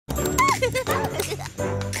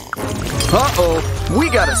Uh-oh, we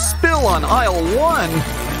got a spill on aisle 1.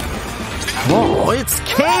 Oh, it's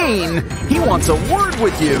Kane. He wants a word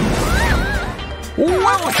with you.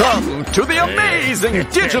 Welcome to the amazing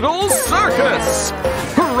digital circus.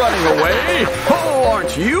 Running away? Oh,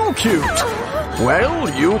 aren't you cute? Well,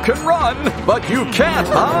 you can run, but you can't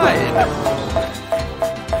hide.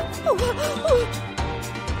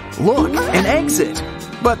 Look, an exit.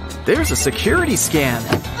 But there's a security scan.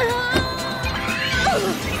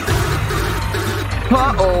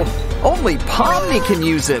 Uh-oh, only Pomni can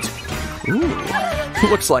use it. Ooh,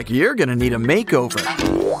 looks like you're gonna need a makeover.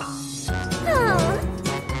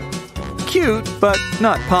 Cute, but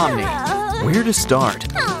not Pomni. Where to start?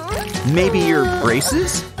 Maybe your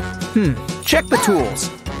braces? Check the tools.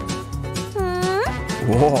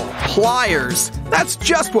 Whoa, pliers! That's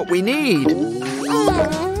just what we need!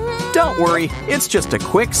 Don't worry, it's just a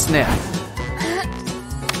quick snip.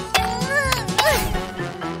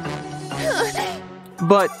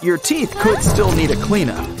 But your teeth could still need a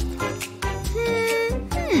cleanup.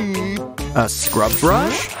 A scrub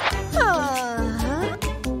brush?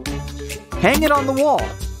 Hang it on the wall.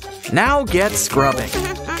 Now get scrubbing.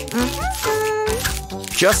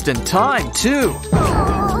 Just in time, too.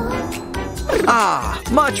 Ah,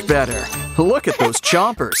 much better. Look at those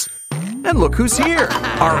chompers. And look who's here,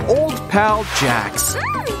 our old pal Jax.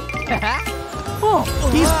 Oh,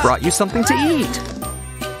 he's brought you something to eat.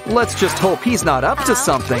 Let's just hope he's not up to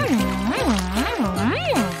something.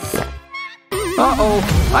 Uh-oh,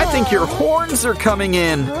 I think your horns are coming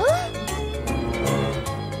in.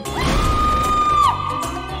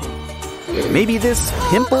 Maybe this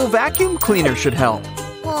Pimple vacuum cleaner should help.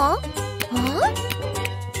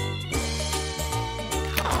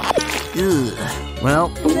 Ugh. Well,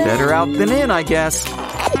 better out than in, I guess.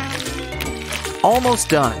 Almost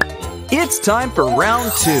done. It's time for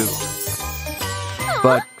round 2.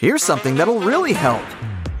 But here's something that'll really help.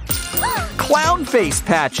 Clown face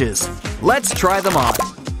patches. Let's try them on.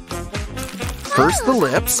 First the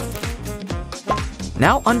lips.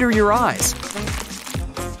 Now under your eyes.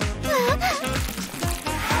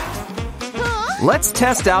 Let's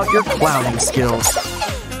test out your clowning skills.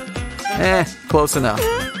 Close enough.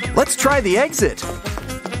 Let's try the exit.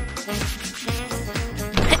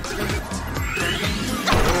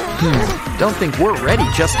 Don't think we're ready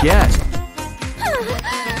just yet.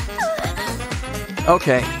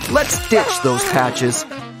 Okay, let's ditch those patches.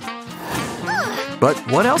 But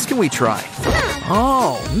what else can we try?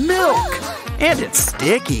 Oh, milk! And it's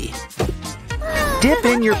sticky. Dip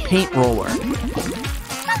in your paint roller.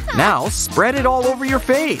 Now spread it all over your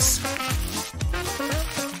face.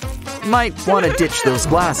 Might want to ditch those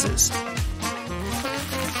glasses.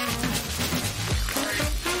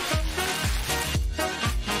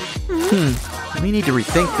 We need to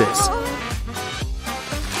rethink this.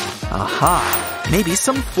 Aha! Maybe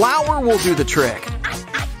some flour will do the trick.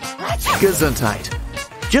 Gesundheit.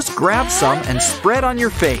 Just grab some and spread on your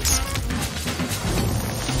face.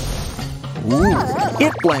 Ooh,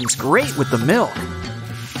 it blends great with the milk.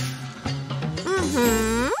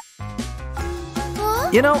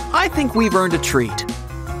 You know, I think we've earned a treat.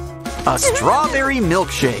 A strawberry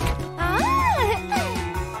milkshake.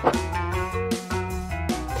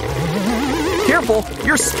 Careful,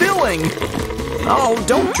 you're spilling. Oh,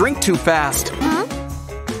 don't drink too fast.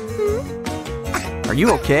 Are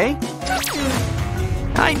you okay?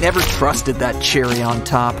 I never trusted that cherry on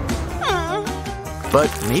top. But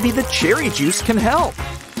maybe the cherry juice can help.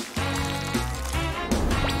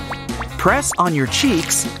 Press on your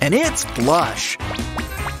cheeks and it's blush.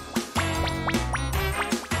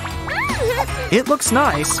 It looks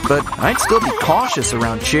nice, but I'd still be cautious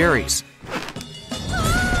around cherries.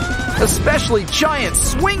 Especially giant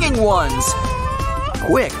swinging ones!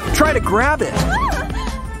 Quick, try to grab it.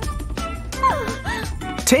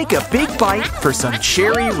 Take a big bite for some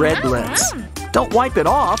cherry red lips. Don't wipe it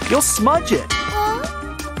off, you'll smudge it.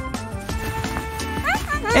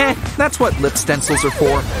 That's what lip stencils are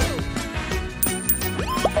for.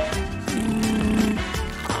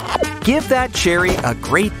 Give that cherry a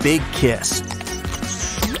great big kiss.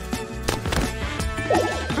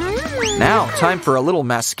 Now, time for a little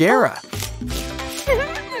mascara.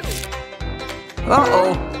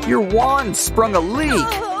 Uh-oh, your wand sprung a leak.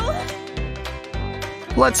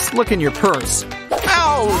 Let's look in your purse.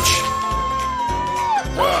 Ouch!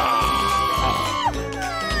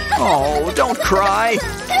 Oh, don't cry.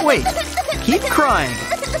 Wait, keep crying.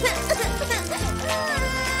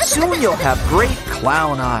 Soon you'll have great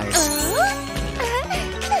clown eyes.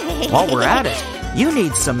 While we're at it, you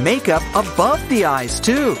need some makeup above the eyes,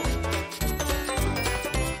 too.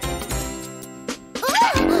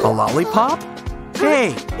 A lollipop?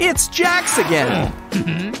 Hey, it's Jax again!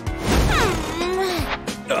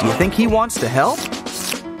 Do you think he wants to help?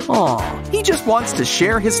 Aw, he just wants to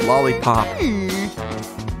share his lollipop.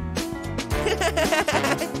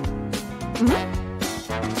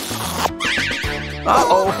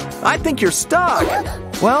 Uh-oh, I think you're stuck.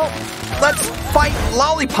 Well, let's fight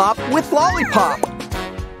lollipop with lollipop.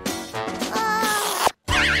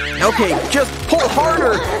 Okay, just pull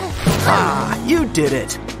harder. Ah, you did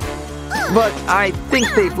it. But I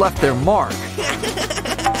think they've left their mark.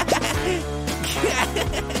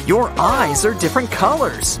 Your eyes are different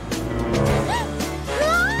colors.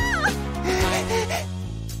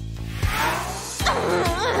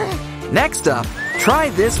 Next up, try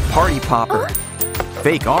this party popper.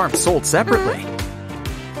 Fake arms sold separately.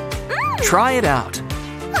 Try it out.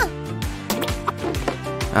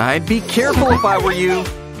 I'd be careful if I were you.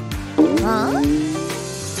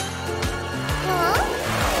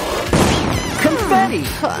 Confetti!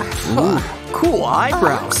 Ooh, cool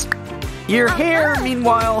eyebrows. Your hair,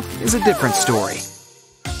 meanwhile, is a different story.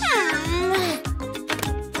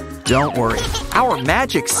 Don't worry, our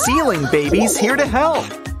magic ceiling baby's here to help.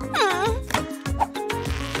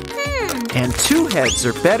 And 2 heads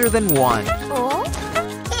are better than 1.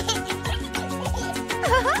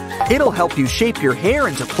 It'll help you shape your hair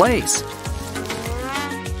into place.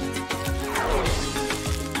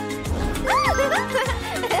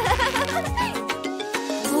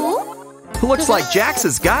 Looks like Jax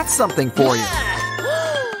has got something for you.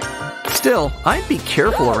 Still, I'd be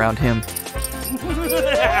careful around him.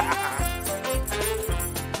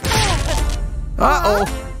 Uh-oh,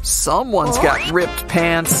 someone's got ripped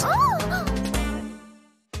pants.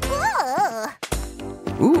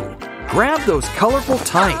 Ooh, grab those colorful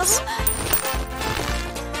tights.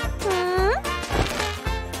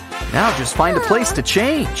 Now just find a place to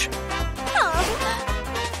change.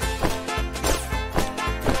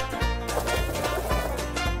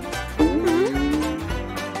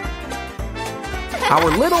 Our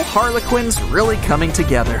little Harlequin's really coming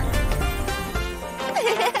together.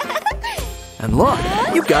 And look,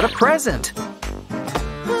 you've got a present.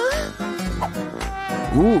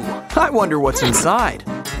 Ooh, I wonder what's inside.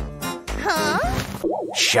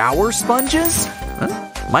 Shower sponges? Huh?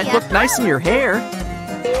 Might look nice in your hair.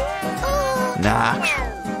 Nah.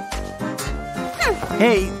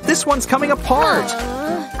 Hey, this one's coming apart.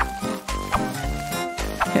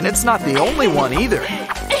 And it's not the only one either.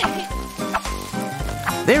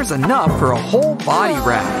 There's enough for a whole body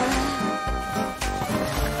wrap.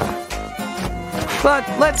 But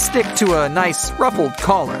let's stick to a nice ruffled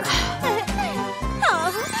collar.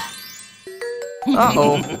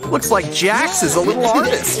 Uh-oh, looks like Jax is a little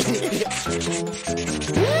artist.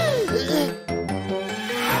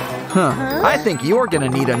 Huh, I think you're gonna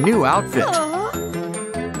need a new outfit.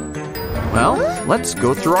 Well, let's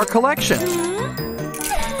go through our collection.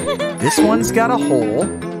 This one's got a hole.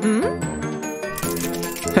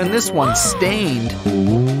 And this one's stained.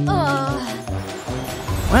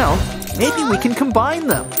 Well, maybe we can combine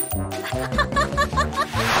them.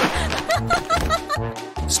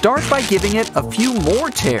 Start by giving it a few more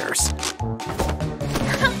tears.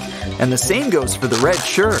 And the same goes for the red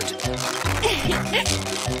shirt.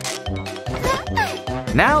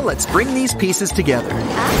 Now let's bring these pieces together.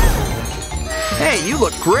 Hey, you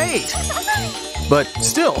look great! But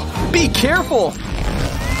still, be careful!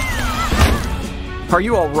 Are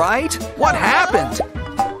you all right? What happened?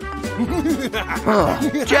 Oh,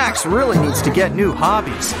 Jax really needs to get new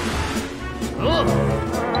hobbies.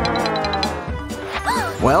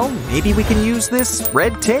 Well, maybe we can use this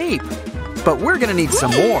red tape. But we're gonna need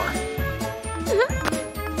some more.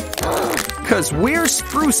 'Cause we're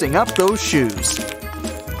sprucing up those shoes.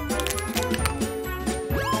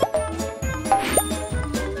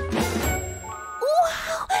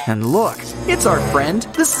 And look, it's our friend,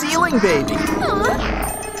 the ceiling baby.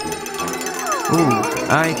 Ooh,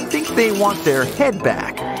 I think they want their head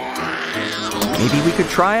back. Maybe we could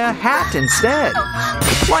try a hat instead.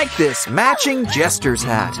 Like this matching jester's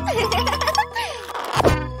hat.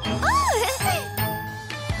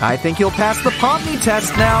 I think you'll pass the Pomni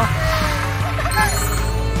test now.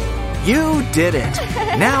 You did it.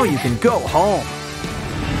 Now you can go home.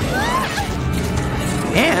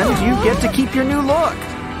 And you get to keep your new look.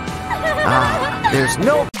 Ah, there's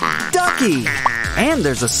no ducky. And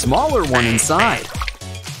there's a smaller one inside.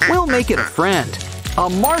 We'll make it a friend. A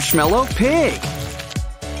marshmallow pig.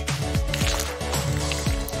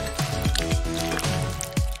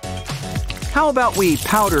 How about we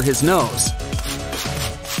powder his nose?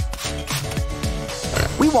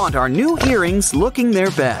 We want our new earrings looking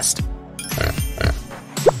their best.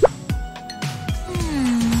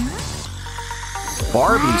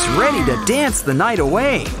 Barbie's ready to dance the night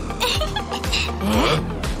away.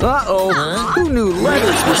 Uh-oh, who knew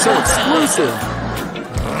letters were so exclusive?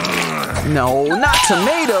 No, not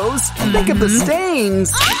tomatoes. Think of the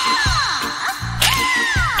stains.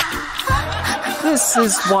 This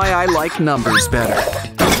is why I like numbers better.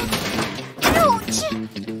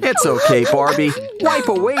 It's okay, Barbie. Wipe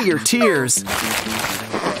away your tears.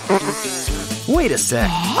 Wait a sec.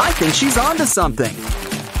 I think she's onto something.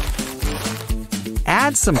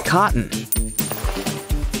 Add some cotton.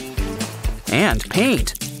 And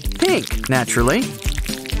paint. Pink, naturally.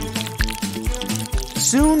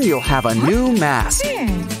 Soon you'll have a new mask.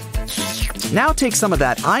 Now take some of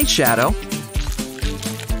that eyeshadow,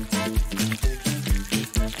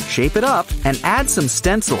 shape it up, and add some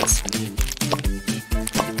stencils.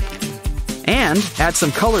 And add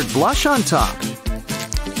some colored blush on top.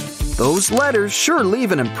 Those letters sure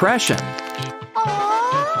leave an impression.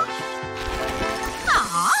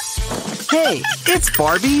 Hey, it's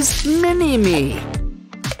Barbie's Mini-Me.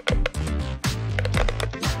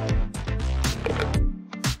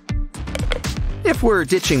 If we're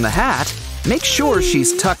ditching the hat, make sure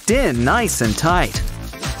she's tucked in nice and tight.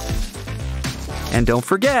 And don't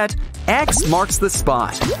forget, X marks the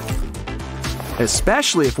spot.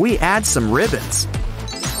 Especially if we add some ribbons.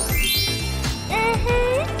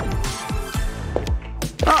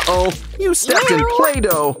 Uh-oh, you stepped in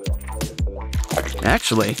Play-Doh.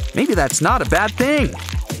 Actually, maybe that's not a bad thing.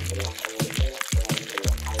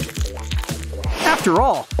 After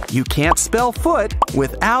all, you can't spell foot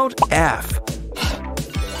without F.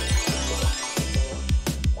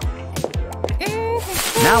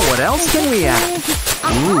 Now what else can we add?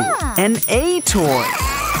 Ooh, an A toy.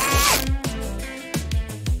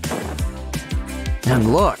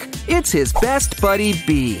 And look, it's his best buddy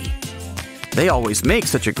B. They always make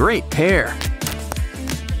such a great pair.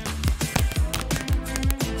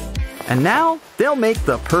 And now they'll make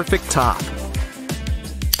the perfect top.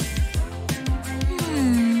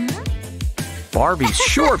 Barbie's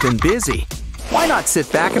sure been busy. Why not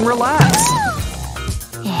sit back and relax?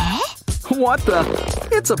 What the?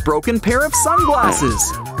 It's a broken pair of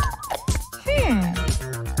sunglasses.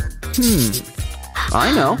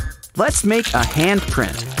 I know. Let's make a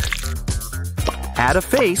handprint. Add a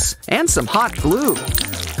face and some hot glue.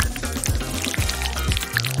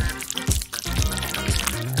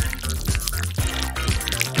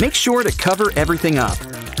 Make sure to cover everything up.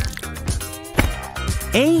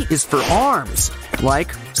 A is for arms,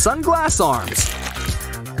 like sunglass arms.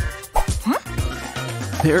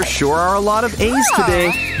 There sure are a lot of A's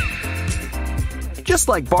today. Just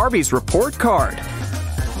like Barbie's report card.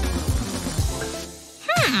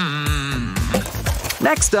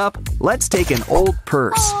 Next up, let's take an old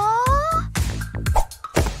purse.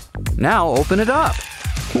 Now open it up.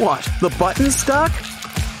 What, the button's stuck?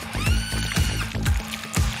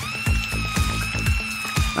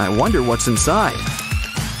 I wonder what's inside.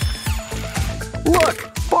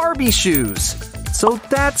 Look, Barbie shoes. So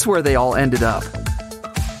that's where they all ended up.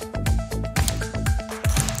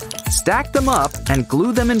 Stack them up and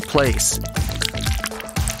glue them in place.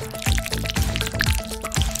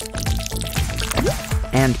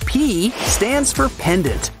 And P stands for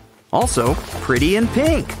pendant, also pretty in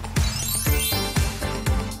pink.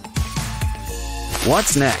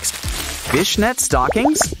 What's next? Fishnet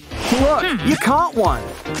stockings? Look, you caught one.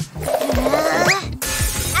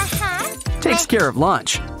 Takes care of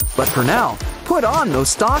lunch, but for now, put on those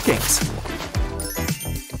stockings.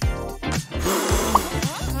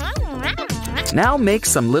 Now make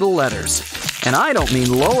some little letters, and I don't mean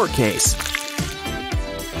lowercase.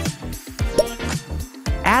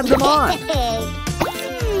 Add them on.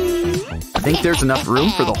 Think there's enough room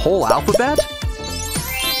for the whole alphabet?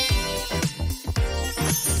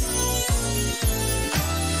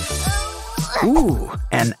 Ooh,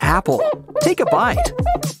 an apple. Take a bite.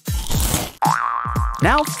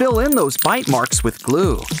 Now fill in those bite marks with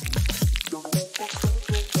glue.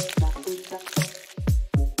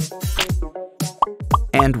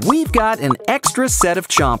 And we've got an extra set of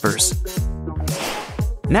chompers.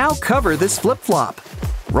 Now cover this flip-flop.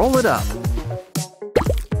 Roll it up.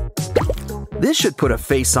 This should put a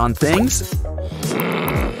face on things.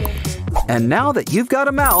 And now that you've got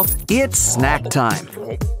a mouth, it's snack time.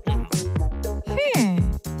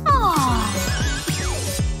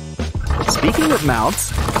 Speaking of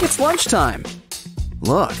mouths, it's lunchtime.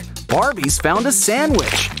 Look, Barbie's found a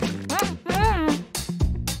sandwich.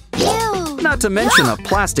 Not to mention a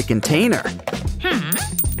plastic container.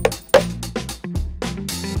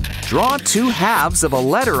 Draw two halves of a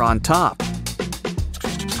letter on top.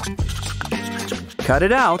 Cut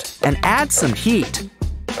it out and add some heat.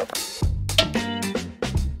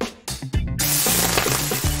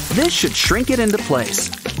 This should shrink it into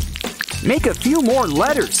place. Make a few more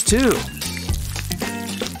letters, too.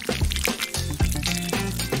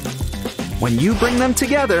 When you bring them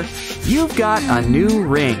together, you've got a new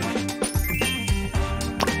ring.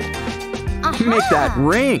 Make that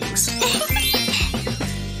rings.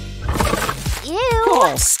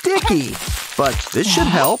 Oh, sticky. But this should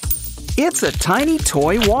help. It's a tiny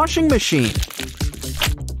toy washing machine.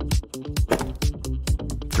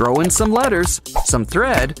 Throw in some letters, some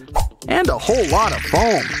thread, and a whole lot of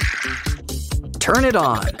foam. Turn it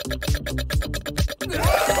on.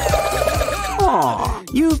 Aw,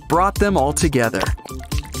 you've brought them all together.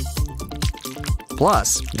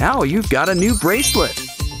 Plus, now you've got a new bracelet.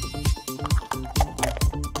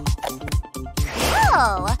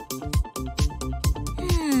 Oh.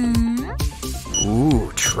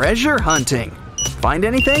 Ooh, treasure hunting. Find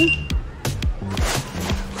anything?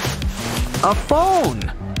 A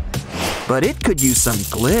phone. But it could use some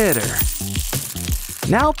glitter.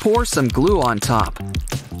 Now pour some glue on top.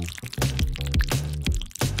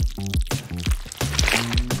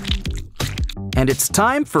 And it's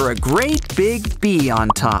time for a great big bee on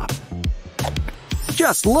top.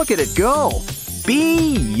 Just look at it go.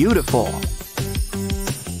 Beautiful.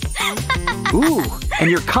 Ooh, and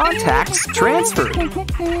your contacts transferred.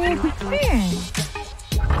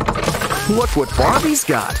 Look what Barbie's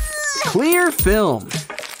got. Clear film.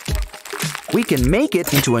 We can make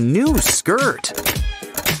it into a new skirt.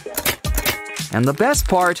 And the best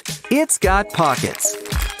part, it's got pockets.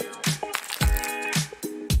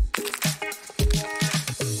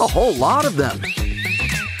 A whole lot of them.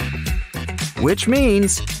 Which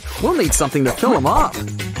means we'll need something to fill them up.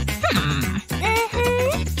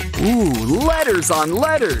 Ooh, letters on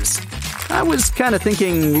letters. I was kind of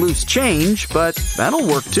thinking loose change, but that'll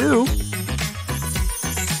work too.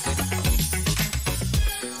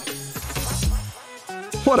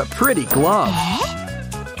 What a pretty glove.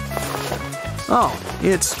 Oh,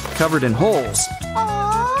 it's covered in holes.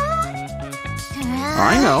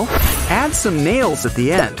 I know. Add some nails at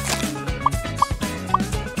the end.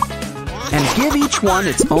 And give each one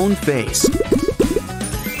its own face.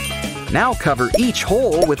 Now cover each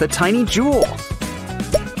hole with a tiny jewel.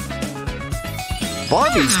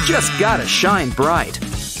 Barbie's just gotta shine bright.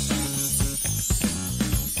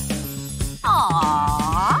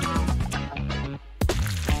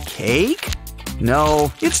 Cake?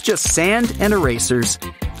 No, it's just sand and erasers.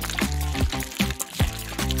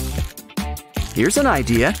 Here's an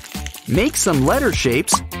idea. Make some letter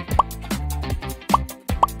shapes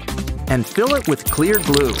and fill it with clear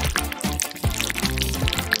glue.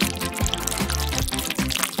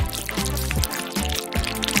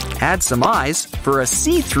 Add some eyes for a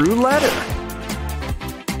see-through letter.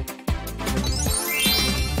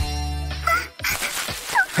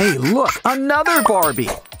 Hey, look, another Barbie!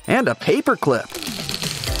 And a paper clip.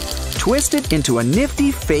 Twist it into a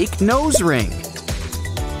nifty fake nose ring.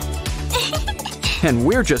 And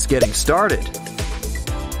we're just getting started.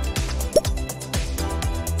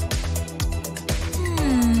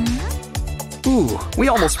 Ooh, we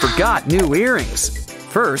almost forgot new earrings.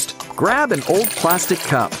 First, grab an old plastic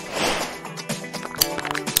cup.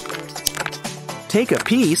 Take a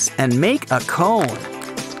piece and make a cone.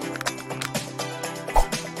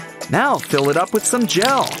 Now fill it up with some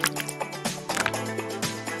gel.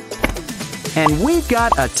 And we've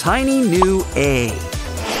got a tiny new A.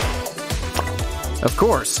 Of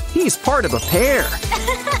course, he's part of a pair.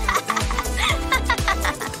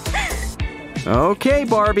 Okay,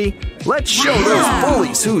 Barbie, let's show those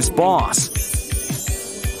bullies who's boss.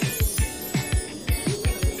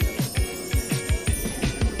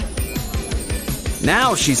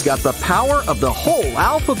 Now she's got the power of the whole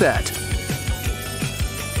alphabet.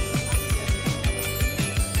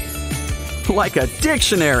 Like a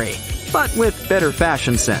dictionary, but with better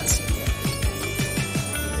fashion sense.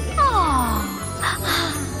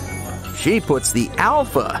 She puts the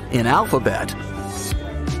alpha in alphabet.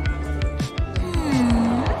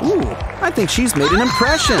 Ooh, I think she's made an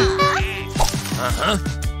impression.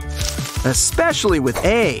 Especially with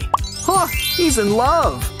A. Huh, he's in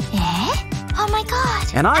love. Oh my god.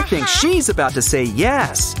 And I think she's about to say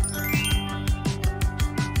yes.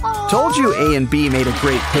 Told you A and B made a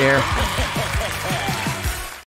great pair.